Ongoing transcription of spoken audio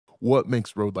What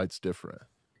makes road lights different?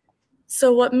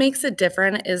 So what makes it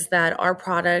different is that our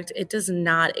product, it does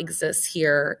not exist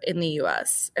here in the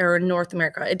US or in North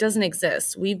America. It doesn't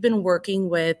exist. We've been working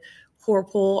with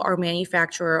Whirlpool, our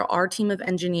manufacturer, our team of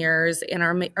engineers, and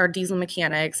our diesel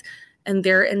mechanics and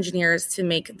their engineers to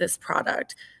make this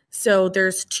product. So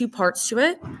there's two parts to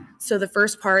it. So the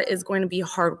first part is going to be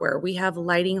hardware. We have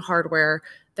lighting hardware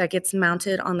that gets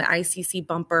mounted on the ICC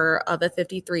bumper of a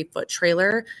 53-foot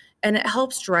trailer, and it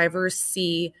helps drivers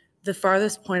see the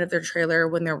farthest point of their trailer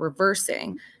when they're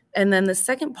reversing. And then the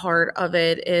second part of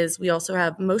it is we also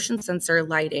have motion sensor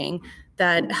lighting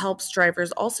that helps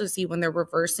drivers also see when they're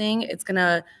reversing.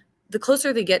 The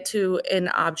closer they get to an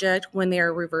object when they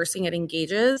are reversing, it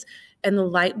engages, and the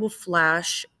light will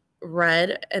flash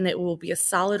red, and it will be a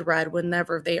solid red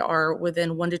whenever they are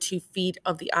within 1 to 2 feet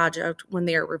of the object when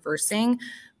they are reversing.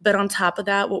 But on top of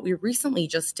that, what we recently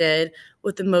just did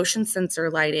with the motion sensor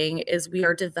lighting is we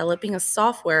are developing a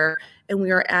software, and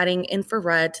we are adding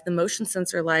infrared to the motion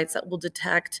sensor lights that will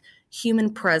detect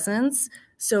human presence.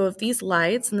 So if these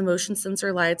lights and the motion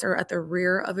sensor lights are at the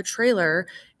rear of a trailer,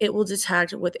 it will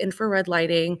detect with infrared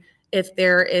lighting if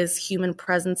there is human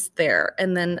presence there.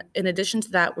 And then in addition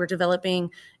to that, we're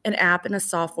developing an app and a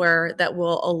software that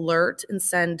will alert and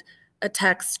send a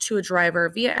text to a driver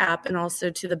via app and also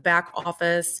to the back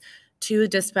office, to the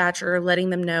dispatcher,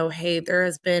 letting them know, hey, there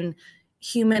has been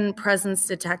human presence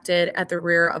detected at the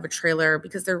rear of a trailer,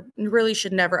 because there really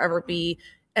should never ever be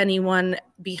anyone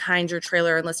behind your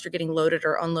trailer unless you're getting loaded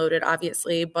or unloaded,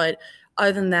 obviously. But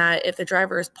other than that, if the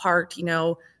driver is parked,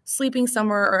 sleeping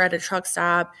somewhere or at a truck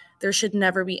stop, there should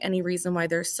never be any reason why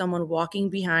there's someone walking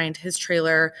behind his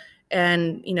trailer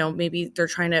and, maybe they're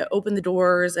trying to open the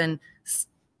doors and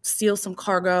steal some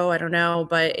cargo. I don't know,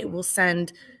 but it will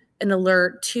send an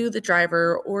alert to the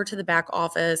driver or to the back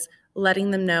office,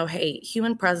 letting them know, hey,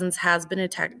 human presence has been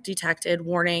detected,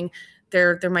 warning,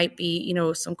 there might be,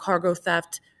 some cargo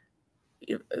theft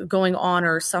going on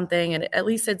or something, and at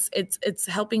least it's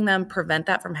helping them prevent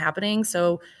that from happening.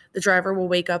 So the driver will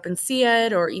wake up and see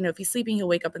it, or if he's sleeping, he'll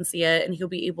wake up and see it, and he'll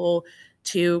be able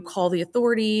to call the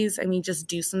authorities. I mean, just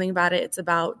do something about it. It's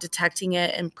about detecting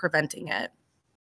it and preventing it.